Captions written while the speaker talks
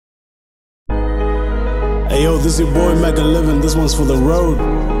Hey yo, this your boy mac-elevent, this one's for the road.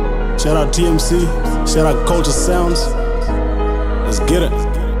 Shout out TMC, shout out Culture Sounds. Let's get it.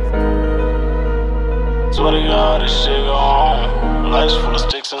 Swear to God, this shit go on. Life's full of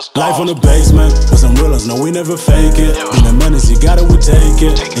sticks and stones. Life on the basement, with some realists, no, we never fake it. Been a menace, you got it, we take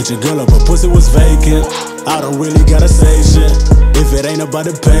it. Hit your girl up, her pussy was vacant. I don't really gotta say shit. If it ain't about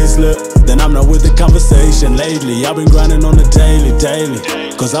the payslip, then I'm not with the conversation. Lately, I've been grinding on the daily.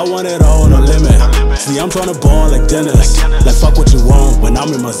 Cause I want it all, no limit. See, I'm tryna ball like Dennis. Like fuck what you want when I'm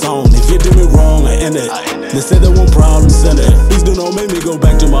in my zone. If you do me wrong, I end it. They say that one problem, send it. Please do not make me go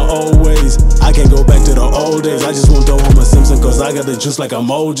back to my old ways. I can't go back to the old days. I just won't throw on my Simpson cause I got the juice like I'm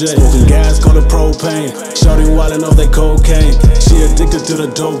OJ. Smoking gas, call it propane. Shorty wildin' off that cocaine. She addicted to the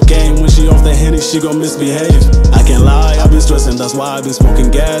dope game. When she off the Henny, she gon' misbehave. I can't lie, I've been stressing, that's why I've been smoking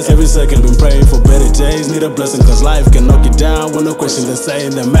gas. Every second been praying for better days. Need a blessing cause life can knock you down with no question. They're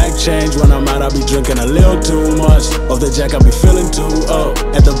saying the Mac change. When I'm out, I be drinking a little too much. Off the jack, I be feeling too up.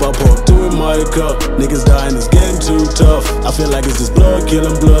 At the bar, pour doing my cup. Niggas dying, it's getting too tough. I feel like it's just blood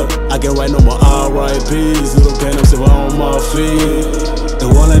killing blood. I can write no more RIPs. Little pain, I'm still on my feet. They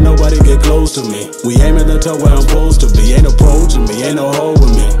won't let nobody get close to me. We aim at the top where I'm supposed to be. Ain't approaching me, ain't no hold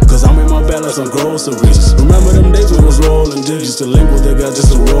with me. Cause I'm in my balance on groceries. Remember them days we was rolling dick. Used to link with the guy just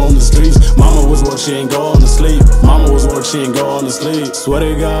to roam the streets. Mama was work, she ain't going to sleep. Mama was work, she ain't going to sleep. Swear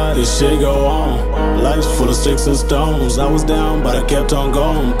to God, this shit go on. Life's full of sticks and stones. I was down, but I kept on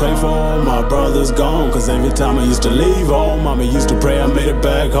going. Pray for all my brothers gone. Cause every time I used to leave home, Mama used to pray I made it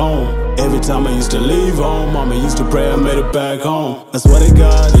back home. Every time I used to leave home, Mama used to pray I made it back home. I swear to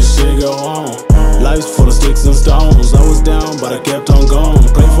God, this shit go on. Life's full of sticks and stones. I was down, but I kept on going.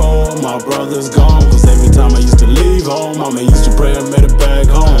 Pray for all my brothers gone. Cause every time I used to leave home, Mama used to pray I made it back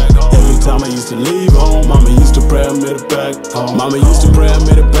home. Every time I used to leave home, Mama used to pray I made it back home. Mama used to pray I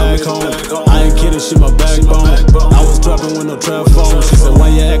made it back home. I ain't kidding, she my backbone. I was trapping with no trap phone. She said, why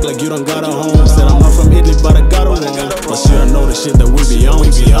you act like you don't got a home? Said, I'm not from Italy, but I got a one. But she don't know the shit that we be on.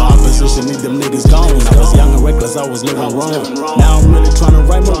 Opposition need them niggas gone. I was young and reckless, I was living wrong. Now I'm really trying to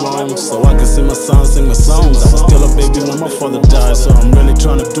right my wrongs, so I can see my son sing my songs. I was still a baby when my father died, so I'm really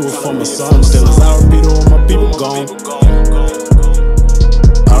trying to do it for my son. Still as I repeat, all my people gone.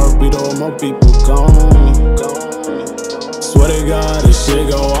 I repeat, all my people gone. Swear to God, this shit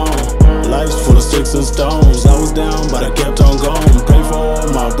go on. Life's full of sticks and stones. I was down, but I kept on going. Pray for all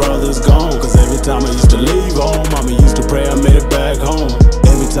my brothers gone. Cause every time I used to leave home, Mama used to pray I made it back home.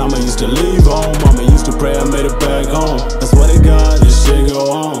 Every time I used to leave home, Mama used to pray I made it back home. I swear to God, this shit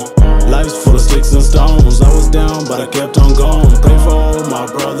go on. Life's full of sticks and stones. I was down, but I kept on going. Pray for all my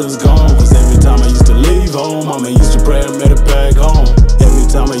brothers gone. Cause every time I used to leave home, Mama used to pray I made it back home.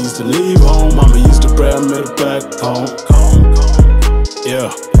 Every time I used to leave home, Mama used to pray I made it back home.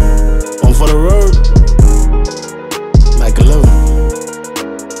 Yeah, on for the road.